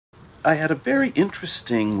I had a very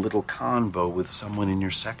interesting little convo with someone in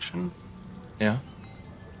your section. Yeah?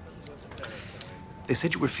 They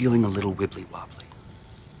said you were feeling a little wibbly-wobbly.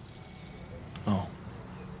 Oh.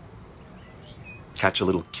 Catch a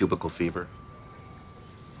little cubicle fever.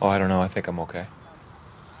 Oh, I don't know. I think I'm okay.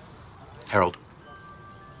 Harold,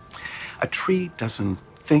 a tree doesn't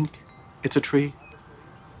think it's a tree.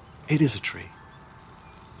 It is a tree.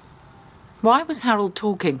 Why was Harold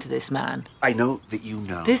talking to this man? I know that you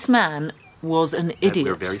know. This man was an idiot.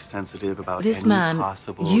 We're very sensitive about This any man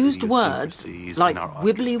possible used words idiosyncrasies like in our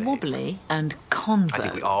audience wibbly-wobbly and I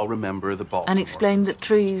think we convo, all remember the Baltimore and explained that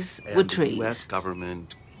trees were and the U.S. trees.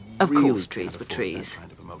 government Of really course can't trees were afford that trees.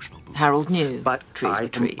 kind of emotional boost. Harold knew But trees I were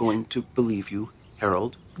trees. am going to believe you,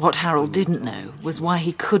 Harold. What Harold didn't know was why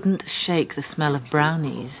he couldn't shake the smell of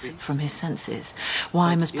brownies from his senses,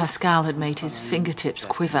 why Miss Pascal had made his fingertips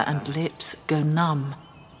quiver and lips go numb.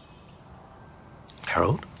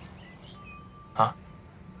 Harold? Huh?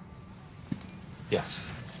 Yes.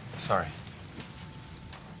 Sorry.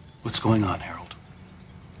 What's going on, Harold?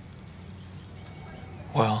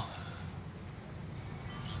 Well...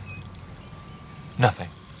 nothing.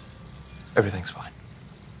 Everything's fine.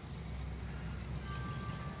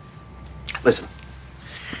 Listen,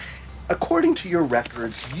 according to your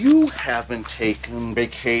records, you haven't taken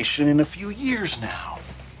vacation in a few years now.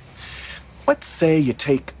 Let's say you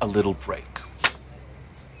take a little break.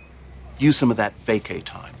 Use some of that vacay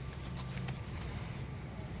time.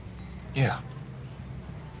 Yeah.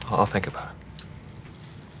 I'll think about it.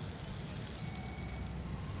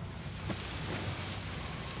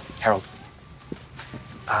 Harold,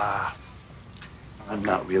 I'm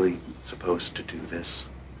not really supposed to do this,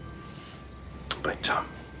 but